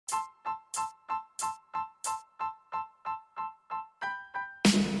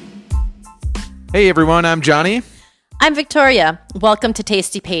Hey everyone, I'm Johnny. I'm Victoria. Welcome to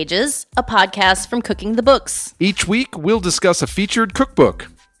Tasty Pages, a podcast from Cooking the Books. Each week, we'll discuss a featured cookbook.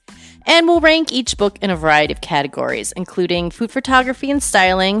 And we'll rank each book in a variety of categories, including food photography and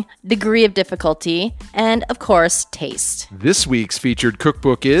styling, degree of difficulty, and, of course, taste. This week's featured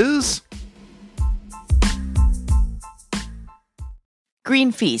cookbook is...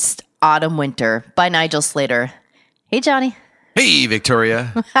 Green Feast, Autumn Winter by Nigel Slater. Hey, Johnny. Hey,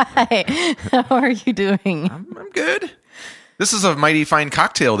 Victoria. Hi. How are you doing? I'm good. This is a mighty fine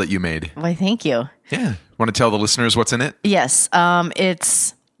cocktail that you made. Why, thank you. Yeah. Want to tell the listeners what's in it? Yes.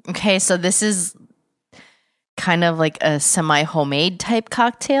 It's... Okay, so this is kind of like a semi-homemade type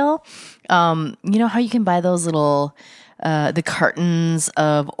cocktail. You know how you can buy those little... the cartons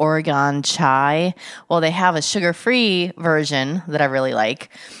of Oregon chai? Well, they have a sugar-free version that I really like.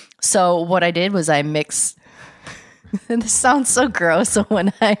 So what I did was I mixed... This sounds so gross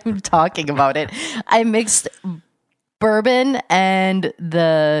when I'm talking about it. I mixed bourbon and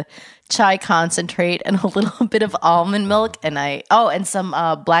the chai concentrate and a little bit of almond milk and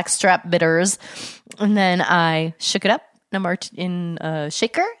some blackstrap bitters. And then I shook it up in a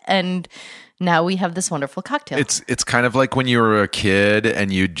shaker, and now we have this wonderful cocktail. It's kind of like when you were a kid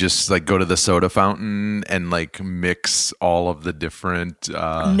and you just like go to the soda fountain and like mix all of the different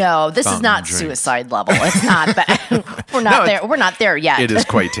No, this is not drinks. Suicide level. It's not that. We're not there. We're not there yet. It is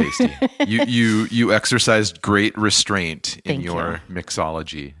quite tasty. You exercised great restraint in Thank your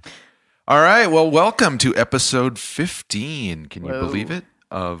mixology. All right, well, welcome to episode 15. Can you believe it?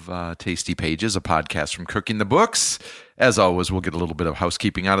 Of Tasty Pages, a podcast from Cooking the Books. As always, we'll get a little bit of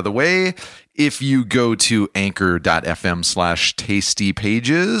housekeeping out of the way. If you go to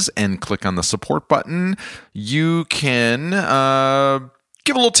anchor.fm/tastypages and click on the support button, you can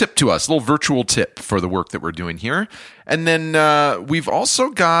give a little tip to us, a little virtual tip for the work that we're doing here. And then we've also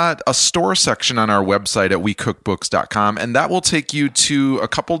got a store section on our website at wecookbooks.com, and that will take you to a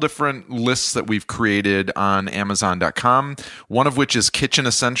couple different lists that we've created on amazon.com, one of which is kitchen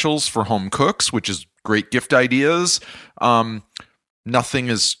essentials for home cooks, which is great gift ideas. Nothing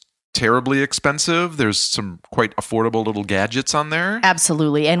is terribly expensive. There's some quite affordable little gadgets on there.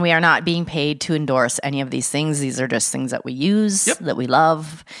 Absolutely. And we are not being paid to endorse any of these things. These are just things that we use, that we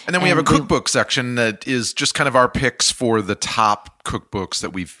love. And then we have a cookbook section that is just kind of our picks for the top cookbooks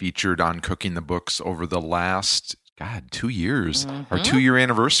that we've featured on Cooking the Books over the last, 2 years. Mm-hmm. Our 2-year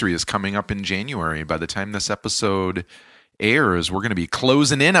anniversary is coming up in January. By the time this episode airs, we're going to be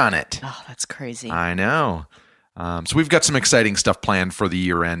closing in on it. Oh, that's crazy. I know. So we've got some exciting stuff planned for the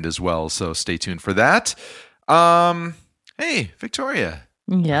year end as well. So stay tuned for that. Hey, Victoria.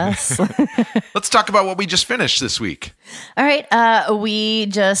 Yes. Let's talk about what we just finished this week. All right. We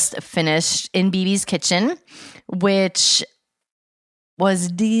just finished In BB's Kitchen, which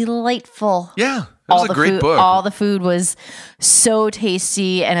was delightful. Yeah, it was a great book. All the food was so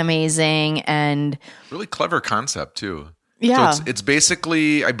tasty and amazing, and really clever concept too. Yeah. So it's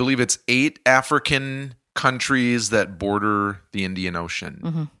basically, I believe it's 8 African countries that border the Indian Ocean.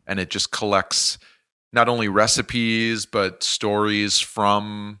 Mm-hmm. And it just collects not only recipes, but stories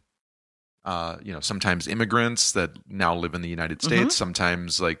from, sometimes immigrants that now live in the United States, Mm-hmm.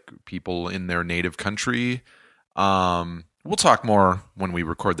 sometimes like people in their native country. We'll talk more when we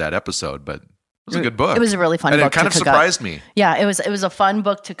record that episode, but it was a good book. It was a really fun book. And it kind of surprised me. Yeah, it was a fun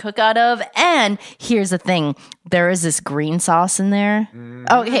book to cook out of. And here's the thing: there is this green sauce in there. Mm-hmm.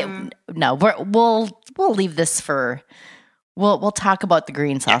 Okay, no, we'll leave this for. We'll talk about the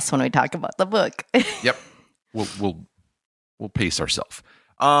green sauce when we talk about the book. Yep, we'll pace ourselves.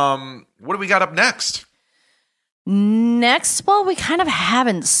 What do we got up next? Next, well, we kind of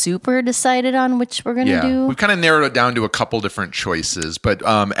haven't super decided on which we're going to do. We've kind of narrowed it down to a couple different choices. But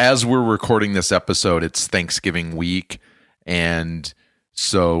as we're recording this episode, it's Thanksgiving week. And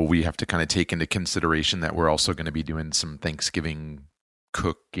so we have to kind of take into consideration that we're also going to be doing some Thanksgiving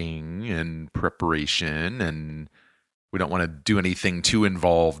cooking and preparation. And we don't want to do anything too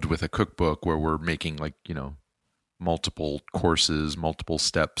involved with a cookbook where we're making multiple courses, multiple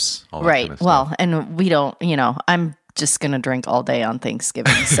steps. All that right. kind of stuff. Well, and we don't, I'm just going to drink all day on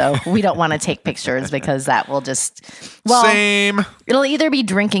Thanksgiving. So we don't want to take pictures because that will just, Same. It'll either be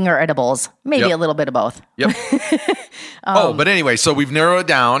drinking or edibles. Maybe a little bit of both. Yep. But anyway, so we've narrowed it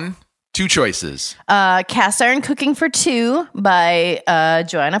down. 2 choices. Cast Iron Cooking for Two by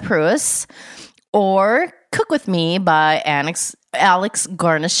Joanna Pruis, or Cook With Me by Alex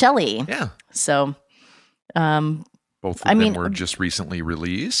Guarnaschelli. Yeah. So, both of them were just recently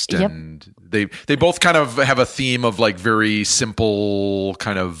released, and they both kind of have a theme of like very simple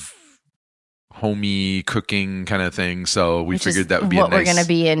kind of homey cooking kind of thing. So we Which figured is that would be what a nice. we're going to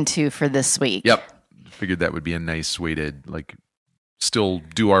be into for this week. Yep. Figured that would be a nice way to like still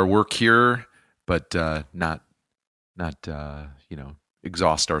do our work here, but not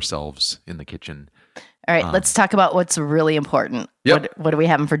exhaust ourselves in the kitchen. All right, let's talk about what's really important. Yep. What are we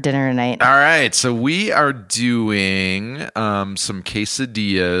having for dinner tonight? All right, so we are doing some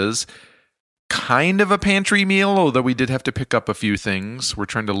quesadillas, kind of a pantry meal, although we did have to pick up a few things. We're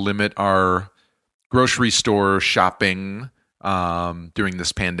trying to limit our grocery store shopping during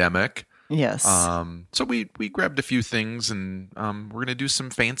this pandemic. Yes. So we grabbed a few things, and we're gonna do some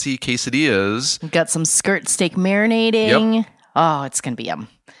fancy quesadillas. We've got some skirt steak marinating. Yep. Oh, it's going to be yum.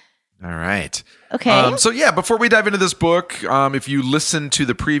 All right. Okay. So yeah, before we dive into this book, if you listen to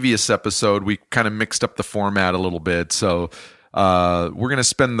the previous episode, we kind of mixed up the format a little bit. So we're going to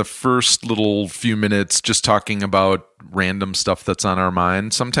spend the first little few minutes just talking about random stuff that's on our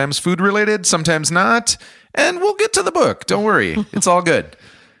mind, sometimes food related, sometimes not. And we'll get to the book. Don't worry. It's all good.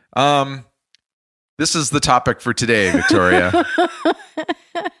 This is the topic for today, Victoria.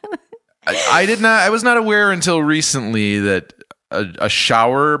 I was not aware until recently that a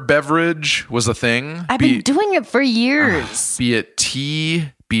shower beverage was a thing. I've been doing it for years. Be it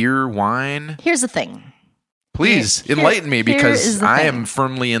tea, beer, wine. Here's the thing. Please enlighten me, here because is the I thing. am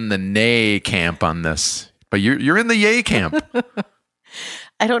firmly in the nay camp on this. But you're in the yay camp.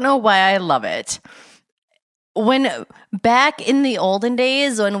 I don't know why I love it. When back in the olden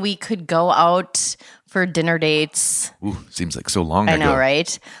days when we could go out for dinner dates, Ooh, seems like so long I ago. know,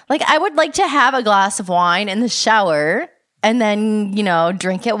 right? Like I would like to have a glass of wine in the shower and then,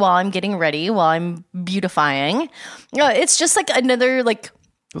 drink it while I'm getting ready, while I'm beautifying. It's just like another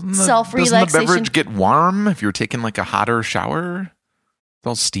Doesn't self-relaxation. the beverage get warm if you're taking like a hotter shower? It's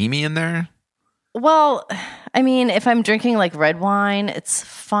all steamy in there. Well, I mean, if I'm drinking like red wine, it's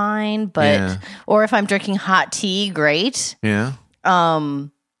fine, but Yeah. or if I'm drinking hot tea, great. Yeah. But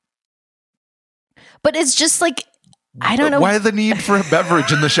it's just like I don't know. Why the need for a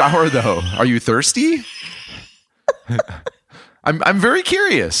beverage in the shower, though? Are you thirsty? I'm very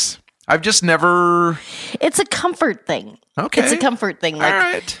curious. I've just never. It's a comfort thing. Okay. It's a comfort thing. All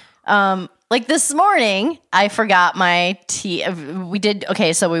right. Like this morning, I forgot my tea.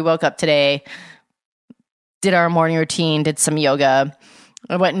 So we woke up today, did our morning routine, did some yoga.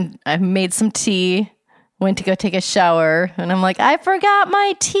 I went and I made some tea, went to go take a shower, and I'm like, I forgot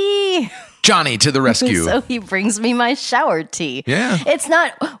my tea. Johnny to the rescue. So he brings me my shower tea. Yeah. It's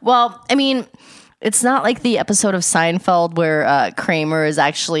not, it's not like the episode of Seinfeld where Kramer is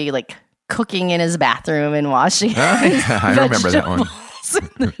actually like cooking in his bathroom and washing. I remember that one. in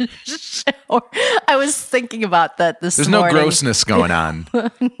the shower. I was thinking about that this There's morning. no grossness going on.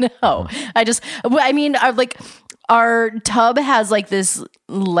 No, our tub has like this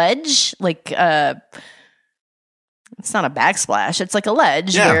ledge, it's not a backsplash. It's like a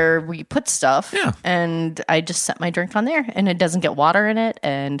ledge where we put stuff. Yeah. And I just set my drink on there and it doesn't get water in it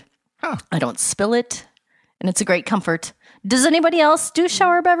and I don't spill it. And it's a great comfort. Does anybody else do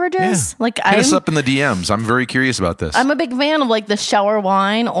shower beverages? Hit us up in the DMs. I'm very curious about this. I'm a big fan of like the shower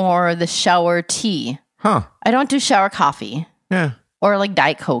wine or the shower tea. Huh. I don't do shower coffee Yeah. or like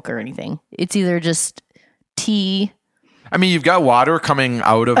Diet Coke or anything. It's either just tea. I mean, you've got water coming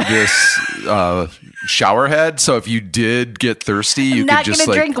out of this shower head, so if you did get thirsty, you I'm could not just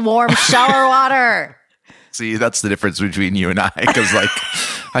going to drink warm shower water. see. That's the difference between you and I, because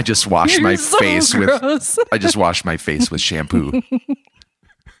I just wash You're my so face gross. with shampoo.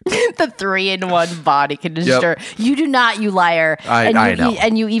 The 3-in-1 body conditioner. Yep. You do not, you liar. I know.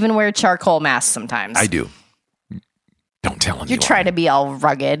 And you even wear charcoal masks sometimes. I do. Don't tell anyone. You're trying to be all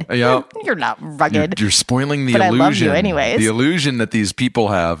rugged. Yep. You're not rugged. You're spoiling the But I illusion. love you anyways. The illusion that these people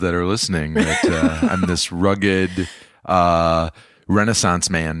have that are listening that I'm this rugged Renaissance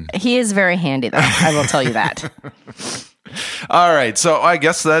man. He is very handy, though. I will tell you that. All right, so I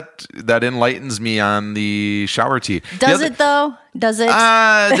guess that enlightens me on the shower tea. Does it, though? Does it?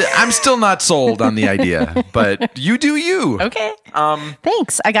 I'm still not sold on the idea, but you do you. Okay.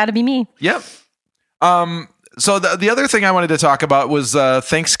 Thanks. I got to be me. Yep. So the other thing I wanted to talk about was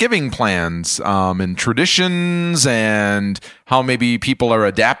Thanksgiving plans and traditions and how maybe people are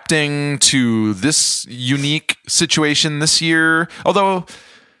adapting to this unique situation this year. Although,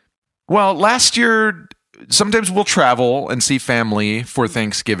 well, last year, sometimes we'll travel and see family for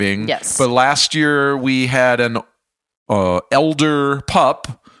Thanksgiving. Yes. But last year we had an elder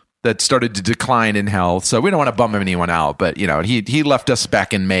pup that started to decline in health. So we don't want to bum anyone out, but he left us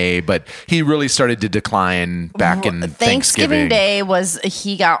back in May, but he really started to decline back in Thanksgiving. Day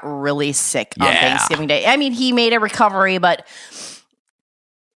he got really sick on Yeah. Thanksgiving Day. I mean, he made a recovery, but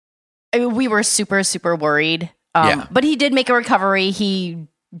We were super, super worried. Yeah. But he did make a recovery. He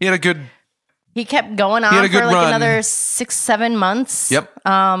had a good. He kept going on had a for good like run. another 6-7 months. Yep.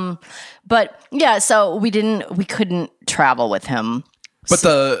 But yeah, so we couldn't travel with him. But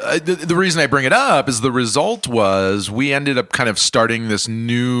the reason I bring it up is the result was we ended up kind of starting this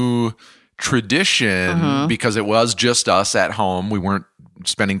new tradition because it was just us at home. We weren't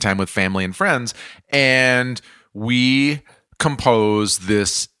spending time with family and friends, and we composed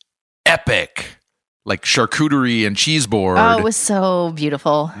this epic like charcuterie and cheese board. Oh, it was so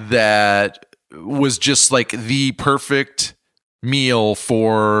beautiful. That was just like the perfect meal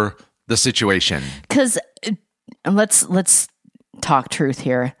for the situation. Because let's talk truth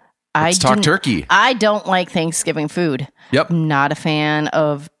here. Let's talk turkey. I don't like Thanksgiving food. Yep. I'm not a fan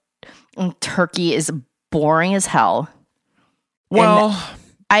of turkey. Is boring as hell. Well, And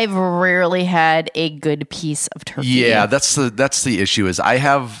I've rarely had a good piece of turkey. yeah, that's the issue. Is I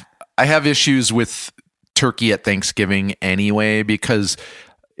have issues with turkey at Thanksgiving anyway, because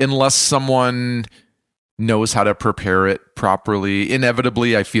unless someone knows how to prepare it properly,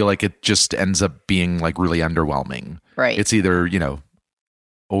 inevitably I feel like it just ends up being like really underwhelming. Right. It's either,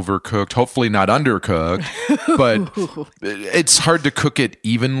 overcooked, hopefully not undercooked, but it's hard to cook it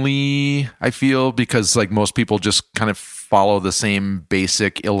evenly, I feel, because like most people just kind of follow the same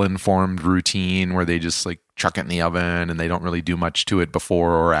basic ill-informed routine where they just like chuck it in the oven and they don't really do much to it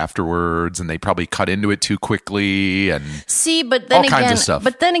before or afterwards, and they probably cut into it too quickly and See, but then all kinds of stuff.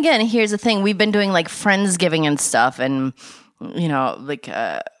 But then again, here's the thing: we've been doing like Friendsgiving and stuff, and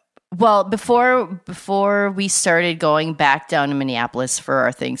well, before we started going back down to Minneapolis for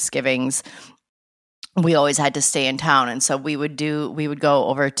our Thanksgivings, we always had to stay in town, and so we would go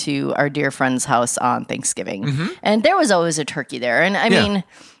over to our dear friend's house on Thanksgiving, and there was always a turkey there, and I mean,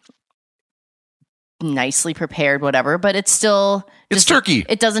 nicely prepared, whatever, but it's still it's turkey.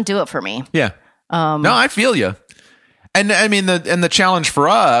 It doesn't do it for me. Yeah. No, I feel you. And I mean, the challenge for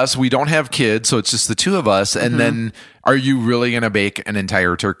us, we don't have kids, so it's just the two of us. And then, are you really going to bake an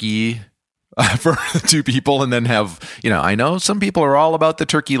entire turkey for two people, and then have I know some people are all about the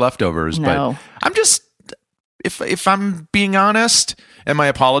turkey leftovers, No. but I'm just, if I'm being honest, and my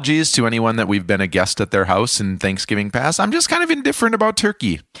apologies to anyone that we've been a guest at their house in Thanksgiving past, I'm just kind of indifferent about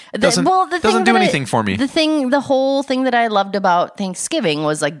turkey. Doesn't do anything for me. The whole thing that I loved about Thanksgiving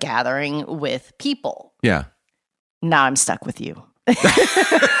was like gathering with people. Yeah. Now I'm stuck with you.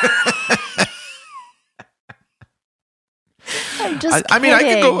 I'm just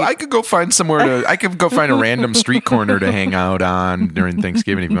kidding. I could go find somewhere I could go find a random street corner to hang out on during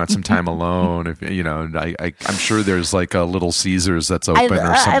Thanksgiving if you want some time alone. If I'm sure there's like a Little Caesars that's open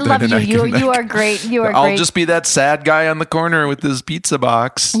or something. I love you. You are great. You are I'll great. just be that sad guy on the corner with his pizza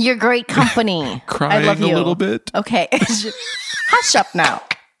box. You're great company. Crying I love you. a little bit. Okay. Hush up now.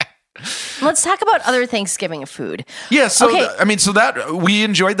 Let's talk about other Thanksgiving food. Yeah, so Okay. so that we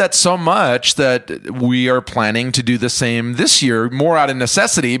enjoyed that so much that we are planning to do the same this year, more out of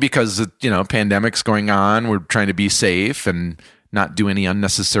necessity because pandemic's going on. We're trying to be safe and not do any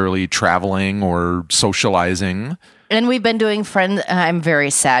unnecessarily traveling or socializing. And we've been doing I'm very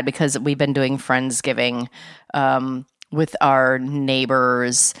sad because we've been doing Friendsgiving with our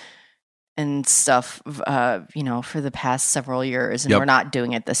neighbors and stuff, for the past several years, and we're not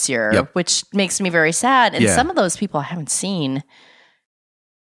doing it this year, which makes me very sad. And some of those people I haven't seen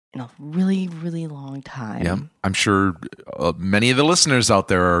in a really, really long time. Yeah, I'm sure many of the listeners out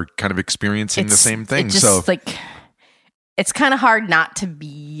there are kind of experiencing the same thing. It's kind of hard not to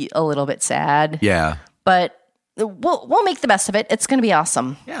be a little bit sad. Yeah, but we'll make the best of it. It's going to be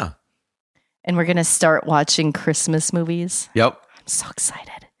awesome. Yeah, and we're going to start watching Christmas movies. Yep, I'm so excited.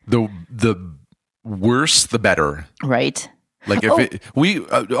 The worse, the better. Right. Like if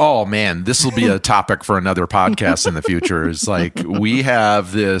this will be a topic for another podcast in the future. Is like we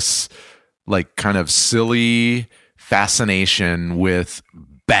have this like kind of silly fascination with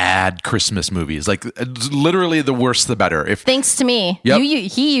bad Christmas movies. Like literally the worse, the better. Thanks to me. Yep.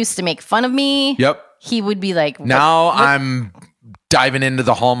 He used to make fun of me. Yep. He would be like, now I'm diving into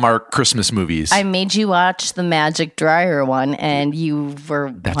the Hallmark Christmas movies. I made you watch the Magic Dryer one, and you were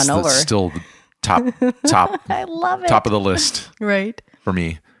won over. That's still the top. I love it. Top of the list, right? For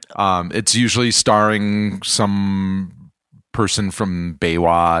me, it's usually starring some person from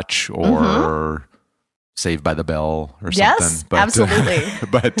Baywatch or Saved by the Bell or something. Yes, absolutely.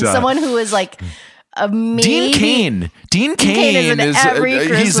 But someone who is like. Dean Cain is in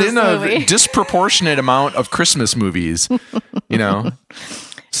every he's in a movie. disproportionate amount of Christmas movies,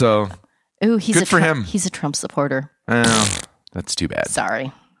 So, ooh, he's good for him. He's a Trump supporter. Oh, that's too bad.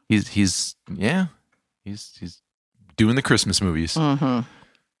 Sorry. He's doing the Christmas movies. Mm-hmm.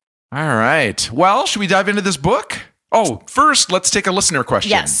 All right. Well, should we dive into this book? Oh, first, let's take a listener question.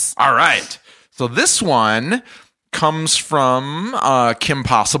 Yes. All right. So this one comes from Kim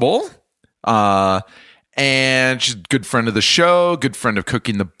Possible. And she's a good friend of the show, good friend of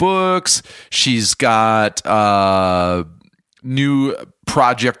Cooking the Books. She's got a new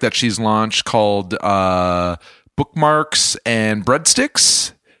project that she's launched called Bookmarks and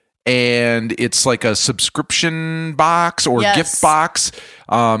Breadsticks. And it's like a subscription box or gift box.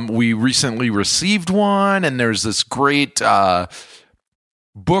 We recently received one, and there's this great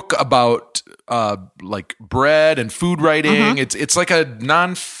book about like bread and food writing. It's like a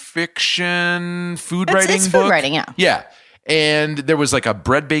nonfiction food writing it's book. Food writing, yeah. Yeah. And there was like a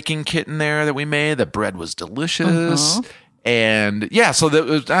bread baking kit in there that we made. The bread was delicious. And yeah, so that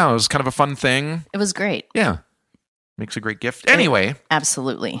was, it was kind of a fun thing. It was great. Yeah. Makes a great gift. Anyway.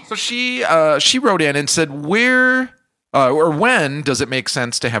 Absolutely. So she wrote in and said, where or when does it make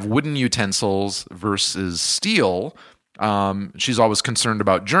sense to have wooden utensils versus steel? She's always concerned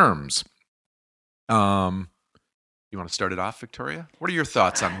about germs. You want to start it off, Victoria? What are your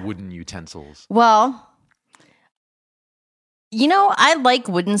thoughts on wooden utensils? Well, I like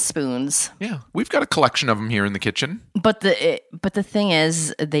wooden spoons. Yeah, we've got a collection of them here in the kitchen. But the thing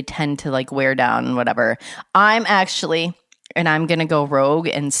is, they tend to like wear down and whatever. I'm actually, and I'm gonna go rogue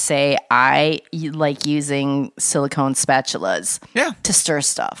and say I like using silicone spatulas. Yeah. To stir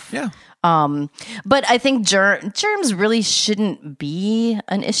stuff. Yeah. But I think germs really shouldn't be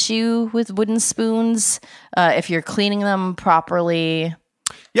an issue with wooden spoons if you're cleaning them properly.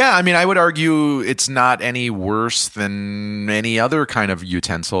 Yeah, I mean, I would argue it's not any worse than any other kind of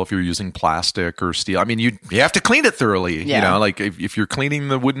utensil if you're using plastic or steel. I mean, you have to clean it thoroughly. Yeah. Like if you're cleaning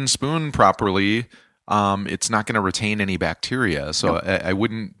the wooden spoon properly, it's not going to retain any bacteria. So I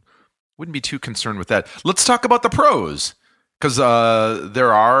wouldn't be too concerned with that. Let's talk about the pros. Because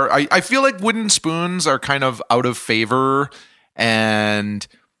there are, I feel like wooden spoons are kind of out of favor, and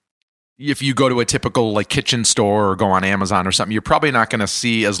if you go to a typical like kitchen store or go on Amazon or something, you're probably not going to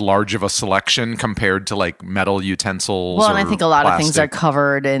see as large of a selection compared to like metal utensils. Well, and I think a lot plastic. of things are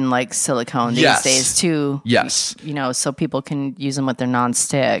covered in like silicone these days too. Yes. So people can use them with their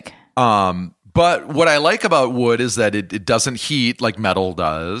nonstick. But what I like about wood is that it doesn't heat like metal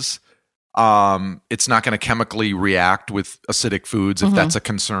does. It's not going to chemically react with acidic foods if that's a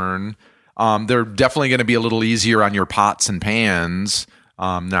concern. They're definitely going to be a little easier on your pots and pans.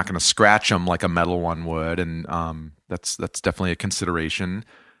 Not going to scratch them like a metal one would, and that's definitely a consideration.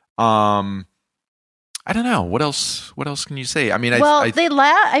 I don't know what else. What else can you say? I mean,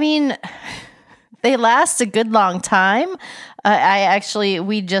 they last a good long time.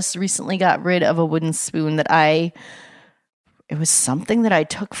 We just recently got rid of a wooden spoon that it was something that I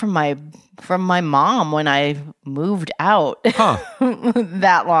took from my mom when I moved out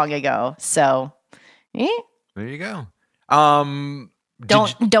that long ago. So, there you go.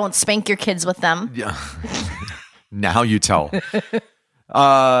 Don't spank your kids with them. Yeah. Now you tell.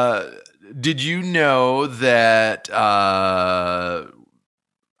 Did you know that I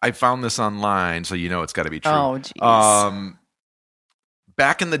found this online, so it's got to be true. Oh, geez.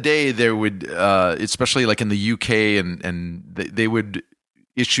 Back in the day, there would, especially like in the UK, and they would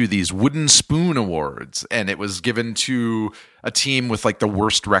issue these wooden spoon awards, and it was given to a team with like the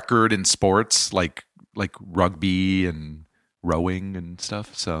worst record in sports, like rugby and rowing and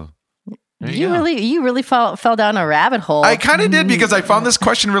stuff. So you really fell down a rabbit hole. I kind of did, because I found this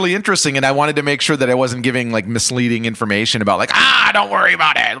question really interesting, and I wanted to make sure that I wasn't giving like misleading information about like, don't worry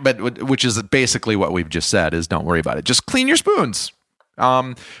about it, but which is basically what we've just said is don't worry about it. Just clean your spoons.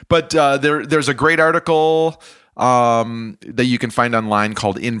 But there's a great article that you can find online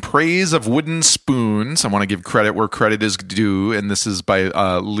called "In Praise of Wooden Spoons." I want to give credit where credit is due, and this is by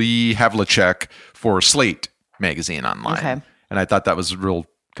Lee Havlicek for Slate magazine online. Okay. And I thought that was a real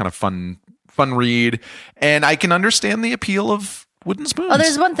kind of fun read, and I can understand the appeal of wooden spoons. Oh,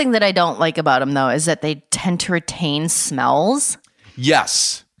 there's one thing that I don't like about them though, is that they tend to retain smells.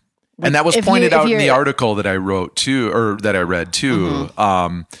 Yes. And that was pointed out in the article that I wrote too, or that I read too.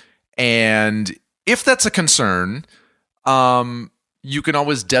 And if that's a concern, you can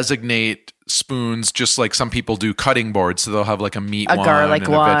always designate spoons, just like some people do cutting boards. So they'll have like a meat one, garlic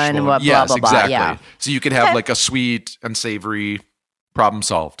and a one, vegetable. blah, Yes, blah, blah, exactly. yeah. So you could have like a sweet and savory, problem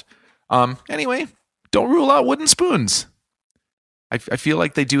solved. Anyway, don't rule out wooden spoons. I feel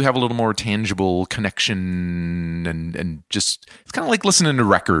like they do have a little more tangible connection, and just, it's kind of like listening to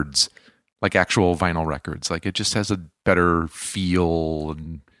records, like actual vinyl records. Like it just has a better feel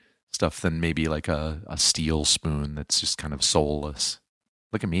and stuff than maybe like a steel spoon that's just kind of soulless.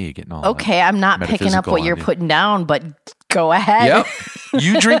 Look at me getting all okay. I'm not picking up what you're putting down, but Go ahead. Yep.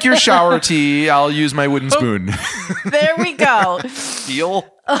 You drink your shower tea. I'll use my wooden spoon. There we go. Deal?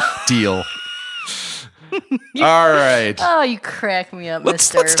 Deal. All right. Oh, you crack me up,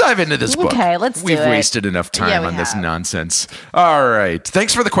 Let's mister. dive into this book. Okay, let's do We've it. wasted enough time we on this have. nonsense. All right.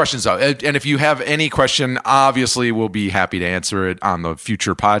 Thanks for the questions, though. And if you have any question, obviously we'll be happy to answer it on the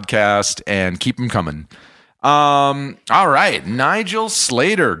future podcast, and keep them coming. All right. Nigel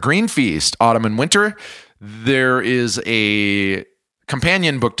Slater, Green Feast, Autumn and Winter. There is a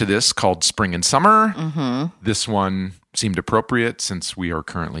companion book to this called Spring and Summer. Mm-hmm. This one seemed appropriate since we are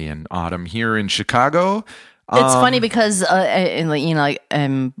currently in autumn here in Chicago. It's funny because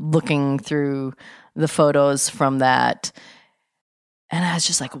I'm looking through the photos from that, and I was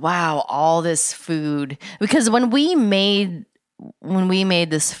just like, "Wow, all this food!" Because when we made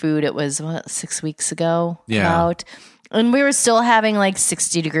this food, it was 6 weeks ago. Yeah. About, and we were still having like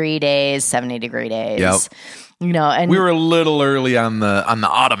 60-degree days, 70-degree days. Yep. And We were a little early on the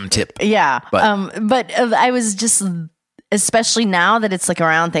autumn tip. yeah, But- but I was just, especially now that it's like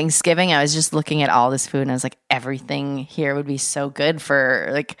around Thanksgiving, I was just looking at all this food and I was like, everything here would be so good for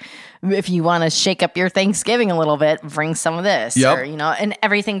like, if you want to shake up your Thanksgiving a little bit, bring some of this. Yep. Or, and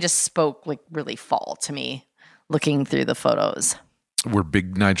everything just spoke like really fall to me looking through the photos. We're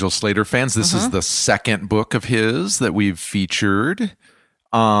big Nigel Slater fans. This is the second book of his that we've featured.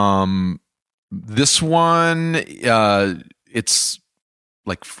 This one, it's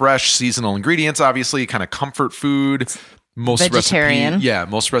like fresh seasonal ingredients, obviously, kind of comfort food. Most Vegetarian.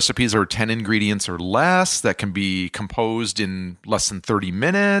 Most recipes are 10 ingredients or less that can be composed in less than 30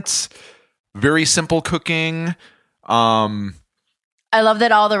 minutes. Very simple cooking. I love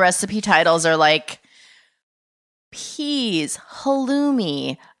that all the recipe titles are like peas,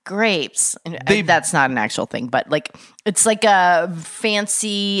 halloumi, grapes. And that's not an actual thing, but like it's like a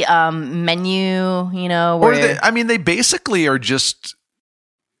fancy menu, where They basically are just,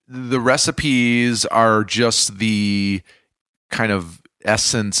 the recipes are just the kind of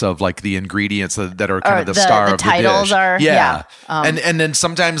essence of like the ingredients that are kind of the star the of the titles dish. are Yeah. yeah. And then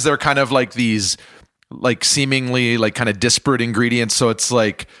sometimes they're kind of like these like seemingly like kind of disparate ingredients. So it's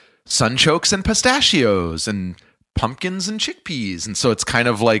like sunchokes and pistachios and pumpkins and chickpeas. And so it's kind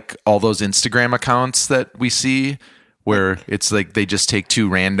of like all those Instagram accounts that we see where it's like they just take two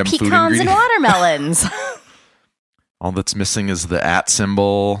random food pecans ingredients. and watermelons. All that's missing is the @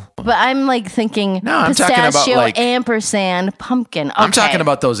 symbol. But I'm like thinking No, I'm talking about, pistachio, like- ampersand, pumpkin. Okay. I'm talking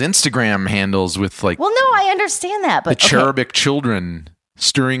about those Instagram handles with like Well, no, I understand that, the but okay. cherubic children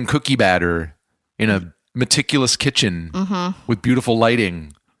stirring cookie batter in a meticulous kitchen with beautiful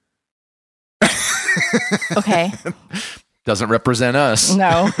lighting. Okay. Doesn't represent us.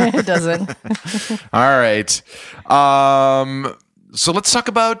 No, it doesn't. All right. So let's talk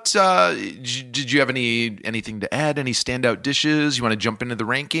about, did you have anything to add? Any standout dishes? You want to jump into the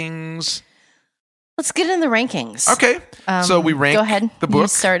rankings? Let's get in the rankings. Okay. So we rank Go ahead. the book You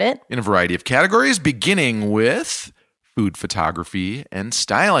start it. in a variety of categories, beginning with food photography and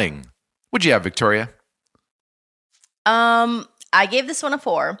styling. What'd you have, Victoria? I gave this one a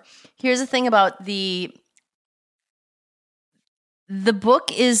 4. Here's the thing about the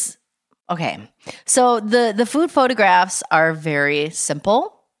book is okay. So the food photographs are very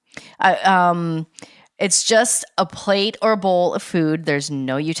simple. It's just a plate or bowl of food. There's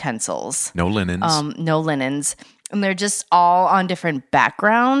no utensils, No linens. no linens, and they're just all on different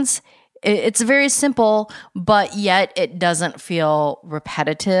backgrounds. It's very simple, but yet it doesn't feel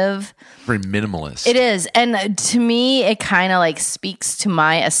repetitive. Very minimalist. It is. And to me, it kind of like speaks to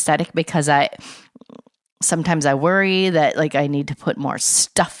my aesthetic because sometimes I worry that like I need to put more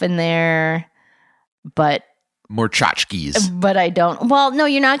stuff in there, but More tchotchkes. I don't. Well, no,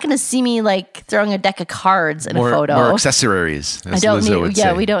 you're not going to see me like throwing a deck of cards in a photo. More accessories. I don't Lizzo would need. say.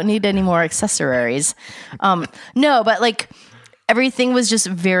 Yeah, we don't need any more accessories. No, but like everything was just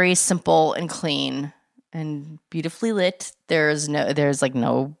very simple and clean and beautifully lit. There's like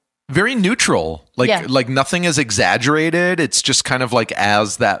no. Very neutral. Like Yeah. like nothing is exaggerated. It's just kind of like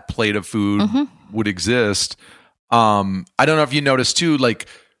as that plate of food would exist. I don't know if you noticed too, like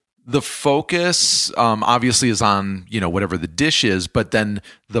the focus obviously is on, whatever the dish is, but then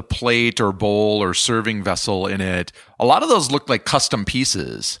the plate or bowl or serving vessel in it, a lot of those look like custom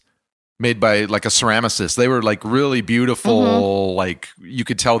pieces made by like a ceramicist. They were like really beautiful. Like you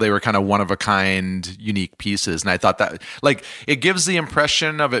could tell they were kind of one of a kind, unique pieces. And I thought that like it gives the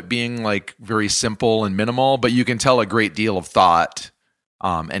impression of it being like very simple and minimal, but you can tell a great deal of thought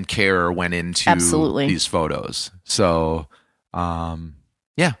and care went into Absolutely. these photos. So,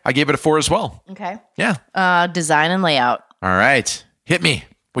 yeah, I gave it a 4 as well. Okay. Yeah. Design and layout. All right. Hit me.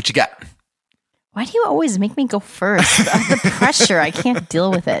 What you got? Why do you always make me go first? The pressure, I can't deal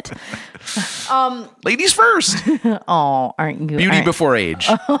with it. Ladies first. Oh, aren't you? Beauty before age.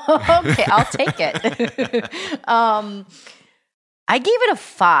 Okay, I'll take it. I gave it a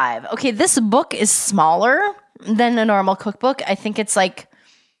 5. Okay, this book is smaller than a normal cookbook. I think it's like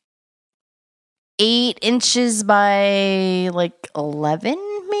 8 inches by like 11,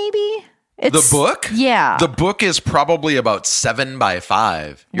 maybe. The book? Yeah. The book is probably about 7 by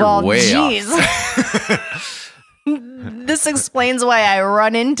 5. You're way off. This explains why I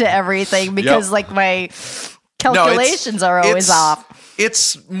run into everything because like my calculations are always off.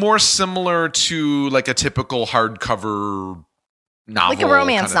 It's more similar to like a typical hardcover novel, like a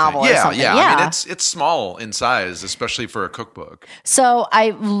romance novel or something. Yeah. I mean, it's small in size, especially for a cookbook. So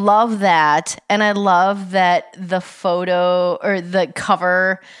I love that, and I love that the photo or the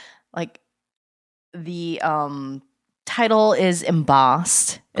cover, like the title is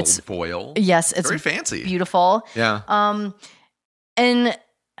embossed. It's foil. Yes, it's very fancy, beautiful. Yeah. And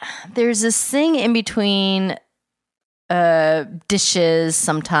there's this thing in between dishes.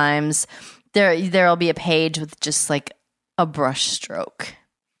 Sometimes there'll be a page with just like a brush stroke.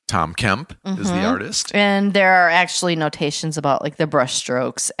 Tom Kemp is the artist, and there are actually notations about like the brush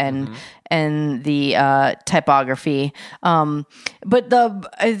strokes and the typography. But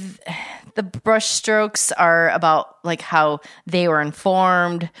the brush strokes are about like how they were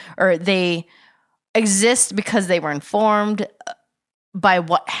informed, or they exist because they were informed by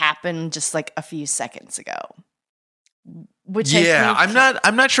what happened just like a few seconds ago. Which I'm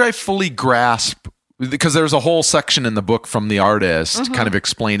not sure I fully grasp, because there's a whole section in the book from the artist kind of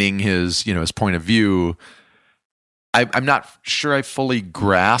explaining his point of view. I'm not sure I fully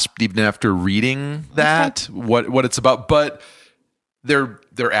grasped, even after reading that, what it's about, but they're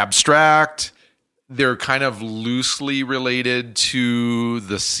abstract. They're kind of loosely related to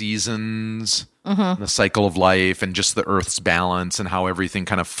the seasons, the cycle of life, and just the Earth's balance, and how everything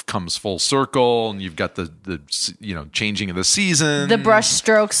kind of comes full circle. And you've got the changing of the season. The brush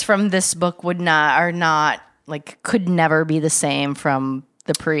strokes from this book could never be the same from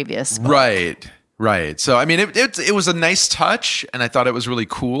the previous book. Right. So I mean, it was a nice touch, and I thought it was really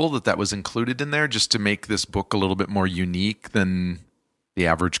cool that was included in there, just to make this book a little bit more unique than the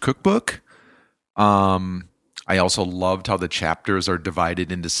average cookbook. I also loved how the chapters are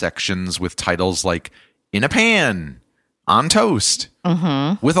divided into sections with titles like "In a Pan," "On Toast,"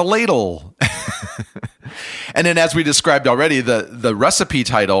 "With a Ladle." And then, as we described already, the recipe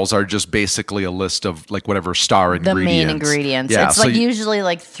titles are just basically a list of like whatever star ingredients. The main ingredients. Yeah, it's like usually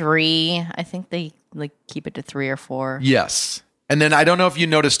like 3. I think they like keep it to 3 or 4. Yes. And then I don't know if you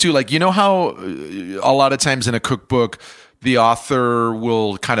noticed too, like, you know how a lot of times in a cookbook, the author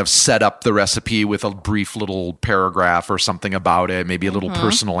will kind of set up the recipe with a brief little paragraph or something about it, maybe a little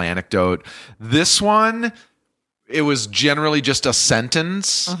personal anecdote. This one, it was generally just a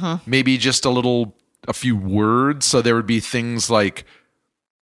sentence, maybe just a few words. So there would be things like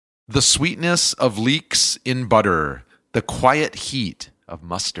the sweetness of leeks in butter, the quiet heat of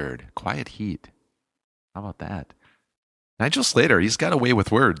mustard. Quiet heat. How about that? Nigel Slater, he's got a way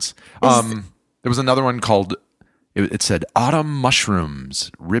with words. There was another one called, it said, autumn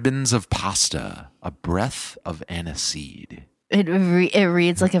mushrooms, ribbons of pasta, a breath of aniseed. It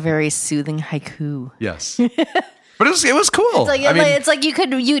reads like a very soothing haiku. Yes. But it was cool. It's like you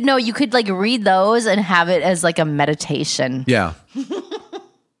could like read those and have it as like a meditation. Yeah.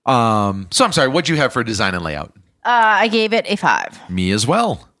 So I'm sorry, what'd you have for design and layout? I gave it a 5. Me as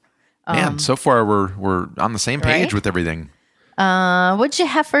well. Man, so far we're on the same page with everything. What'd you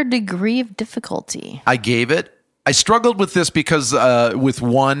have for degree of difficulty? I struggled with this because with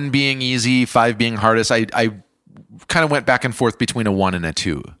 1 being easy, 5 being hardest, I kind of went back and forth between a 1 and a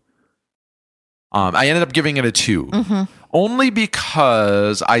 2. I ended up giving it a 2, only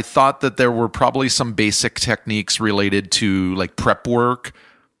because I thought that there were probably some basic techniques related to like prep work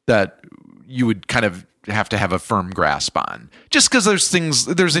that you would kind of have to have a firm grasp on. Just because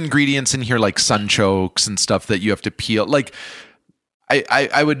there's ingredients in here like sunchokes and stuff that you have to peel. Like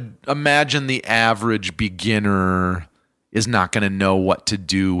I would imagine the average beginner is not going to know what to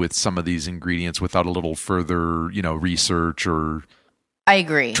do with some of these ingredients without a little further, research or I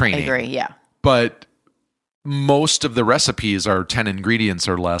agree. Training. Yeah. But most of the recipes are 10 ingredients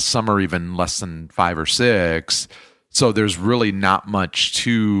or less. Some are even less than 5 or 6. So there's really not much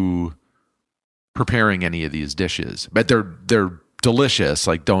to preparing any of these dishes. But they're delicious.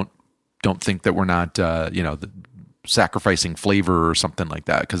 Like don't think that we're not sacrificing flavor or something like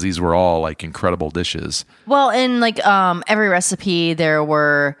that, because these were all like incredible dishes. Well, in like every recipe there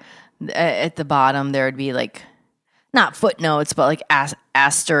were at the bottom there would be like not footnotes but like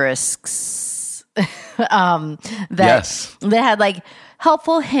asterisks that Yes. that had like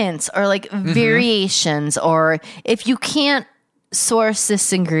helpful hints or like variations, or if you can't source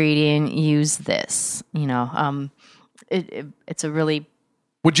this ingredient, use this. It's a really.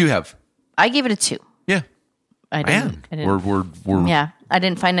 What'd you have? I gave it a 2. Yeah. I didn't. We're Yeah, I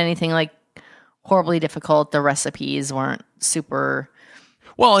didn't find anything like horribly difficult. The recipes weren't super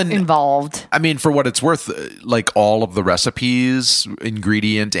well, and involved. I mean, for what it's worth, like all of the recipes,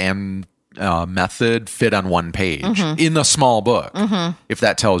 ingredient and method fit on one page in a small book. If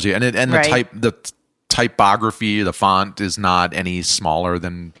that tells you, and Right. the typography, the font is not any smaller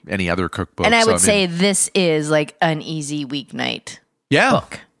than any other cookbook. And I would mean, say this is like an easy weeknight yeah.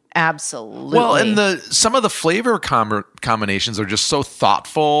 book. Absolutely. Well, and some of the flavor combinations are just so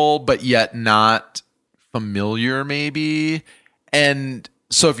thoughtful, but yet not familiar, maybe. And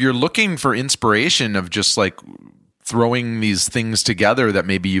so, if you're looking for inspiration of just like throwing these things together that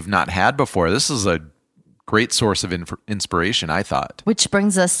maybe you've not had before, this is a great source of inspiration, I thought. Which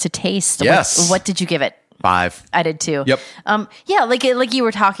brings us to taste. Yes. What did you give it? 5. I did too. Yep. Yeah, like you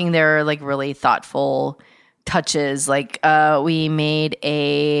were talking, there are like really thoughtful touches. Like we made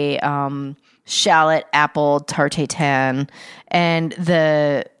a shallot apple tarte tatin, and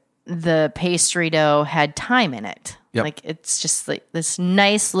the pastry dough had thyme in it. Yep. Like it's just like this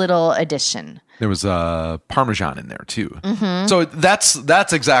nice little addition. There was Parmesan in there too. So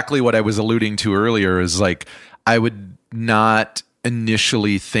that's exactly what I was alluding to earlier, is like I would not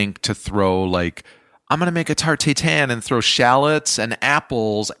initially think to throw like, I'm going to make a tarte tatin and throw shallots and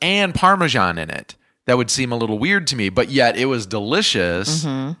apples and Parmesan in it. That would seem a little weird to me, but yet it was delicious,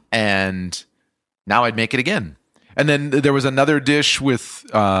 and now I'd make it again. And then there was another dish with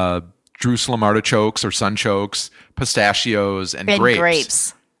Jerusalem artichokes or sunchokes, pistachios, and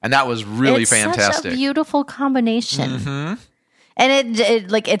grapes. And that was really fantastic. Such a beautiful combination. And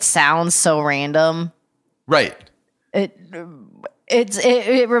it sounds so random. Right.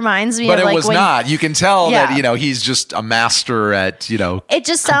 It reminds me But of it like was when, not. You can tell Yeah. that, he's just a master at, it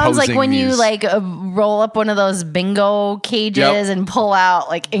just sounds like composing when you these. like roll up one of those bingo cages Yep. and pull out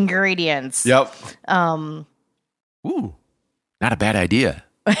like ingredients. Yep. Ooh, not a bad idea.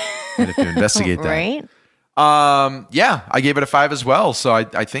 I'd have to investigate that. Right? Yeah, I gave it a 5 as well. So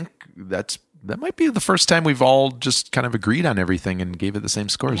I think that might be the first time we've all just kind of agreed on everything and gave it the same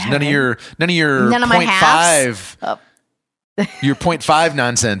scores. Yeah, None of your None of my 0.5, halves. your 0.5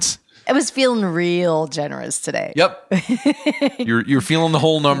 nonsense. I was feeling real generous today. Yep. You're feeling the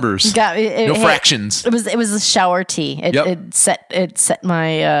whole numbers. No fractions. It was a shower tea. It set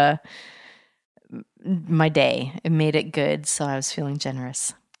my my day. It made it good, so I was feeling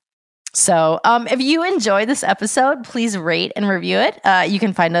generous. So if you enjoyed this episode, please rate and review it. You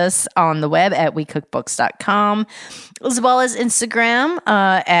can find us on the web at wecookbooks.com, as well as Instagram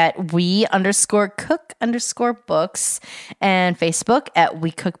at we_cook_books, and Facebook at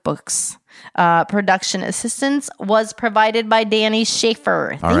wecookbooks. Production assistance was provided by Danny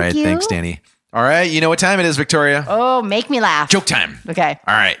Schaefer. All right. you. Thanks, Danny. All right. You know what time it is, Victoria? Oh, make me laugh. Joke time. Okay,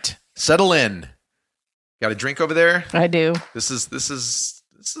 All right. Settle in. Got a drink over there? I do. This is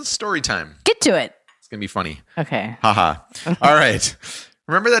story time. Get to it. It's going to be funny. Okay. Haha. All right.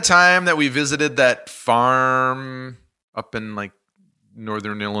 Remember that time that we visited that farm up in like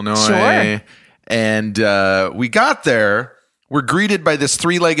northern Illinois? Sure. And we got there. We're greeted by this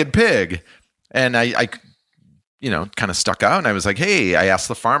 3-legged pig. And I kind of stuck out. And I was like, hey, I asked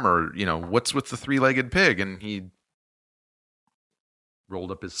the farmer, what's with the 3-legged pig? And he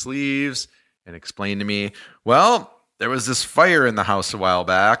rolled up his sleeves and explained to me, well, there was this fire in the house a while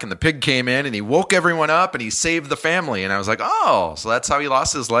back, and the pig came in, and he woke everyone up, and he saved the family. And I was like, oh, so that's how he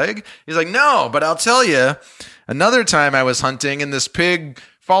lost his leg? He's like, no, but I'll tell you, another time I was hunting, and this pig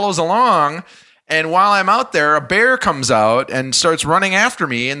follows along, and while I'm out there, a bear comes out and starts running after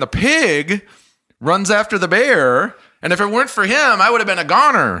me, and the pig runs after the bear, and if it weren't for him, I would have been a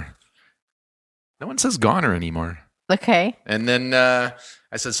goner. No one says goner anymore. Okay. And then I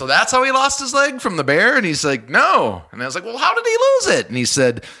said, so that's how he lost his leg from the bear? And he's like, no. And I was like, well, how did he lose it? And he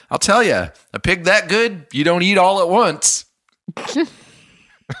said, I'll tell you, a pig that good, you don't eat all at once. All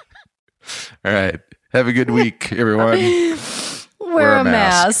right. Have a good week, everyone. Wear a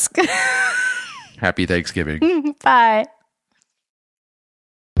mask. Happy Thanksgiving. Bye.